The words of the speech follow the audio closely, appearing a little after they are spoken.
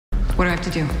What do I have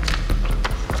to do?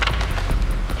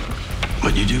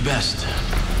 What you do best.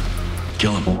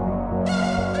 Kill him.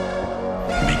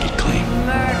 Make it clean.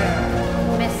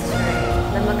 Murder, mystery,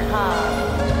 the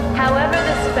macabre. However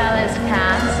the spell is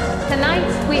cast, tonight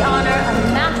we honor a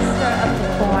master of the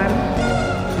form.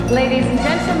 Ladies and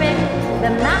gentlemen, the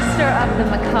master of the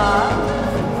macabre,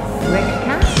 Rick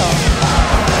Castle.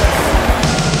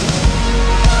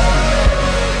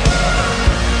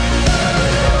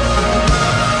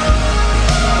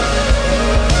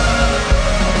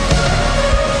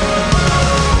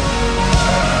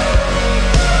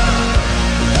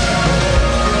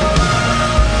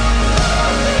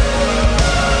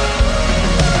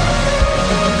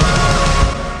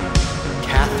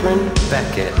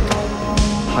 Beckett,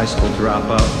 high school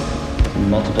dropout,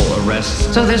 multiple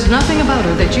arrests. So there's nothing about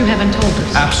her that you haven't told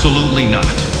us? Absolutely not.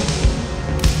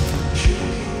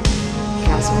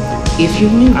 Castle, if you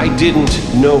knew... I didn't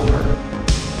know her.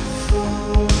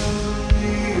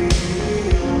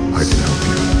 I can help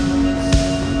you.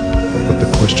 But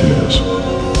the question is,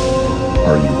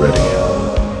 are you ready?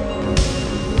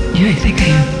 Yeah, I think I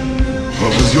am.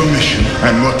 What was your mission,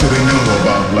 and what do they know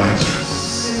about Lazarus?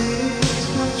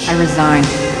 I resigned.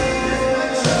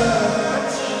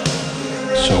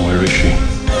 So where is she?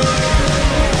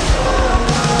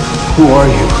 Who are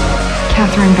you?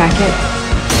 Catherine Beckett.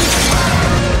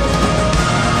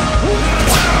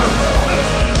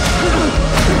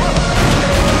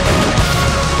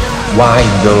 Why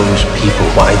those people?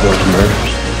 Why those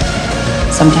murders?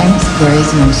 Sometimes there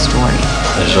is no story.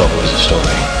 There's always a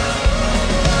story.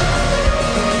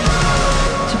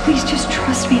 So please just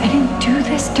trust me. I didn't do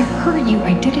this to hurt you.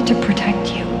 I did it to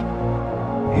protect you.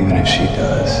 Even if she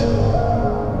does,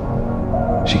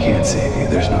 she can't save you.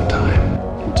 There's no time.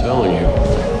 I'm telling you,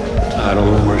 I don't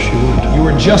know where she went. You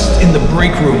were just in the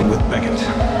break room with Beckett.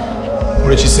 What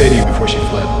did she say to you before she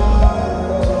fled?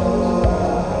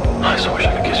 I just wish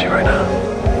I could kiss you right now.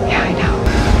 Yeah, I know.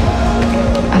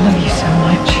 I love you so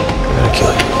much. I'm gonna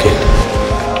kill you, okay?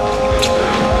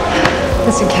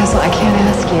 Listen, Castle, I can't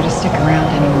ask you to stick around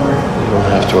anymore. You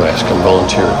don't have to ask. I'm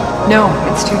volunteering. No,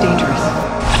 it's too dangerous.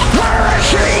 Where is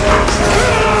she?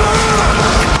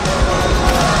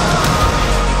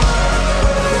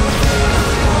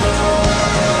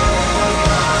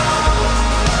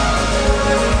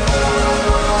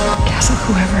 Castle,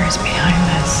 whoever is behind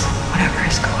this, whatever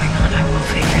is going on, I will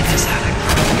figure this out, I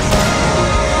promise.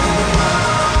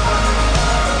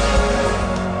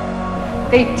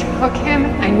 They took him.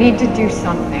 I need to do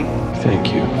something.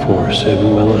 Thank you for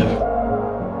saving my life.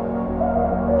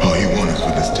 All you want is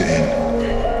for this to end.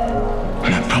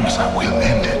 And I promise I will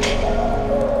end it.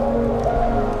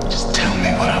 Just tell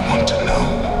me what I want to know.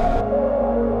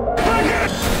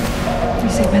 You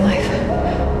saved my life.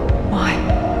 Why?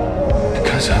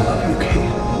 Because I love you, Kate.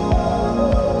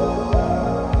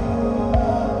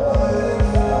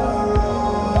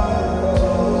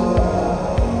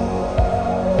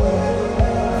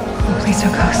 Please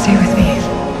don't go. Stay with me.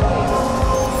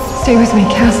 Stay with me,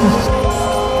 Castle.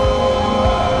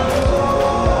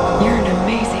 You're an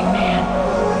amazing man.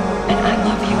 And I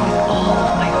love you with all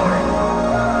of my heart.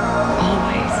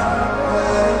 Always.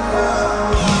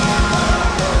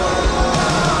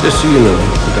 Just so you know,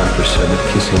 the doctor said that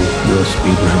kissing will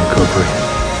speed my recovery.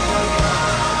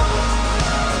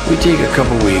 We take a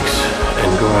couple weeks and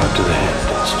go out to the head.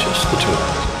 It's just the two of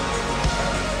us.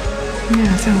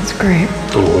 Yeah, sounds great.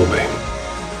 It will be.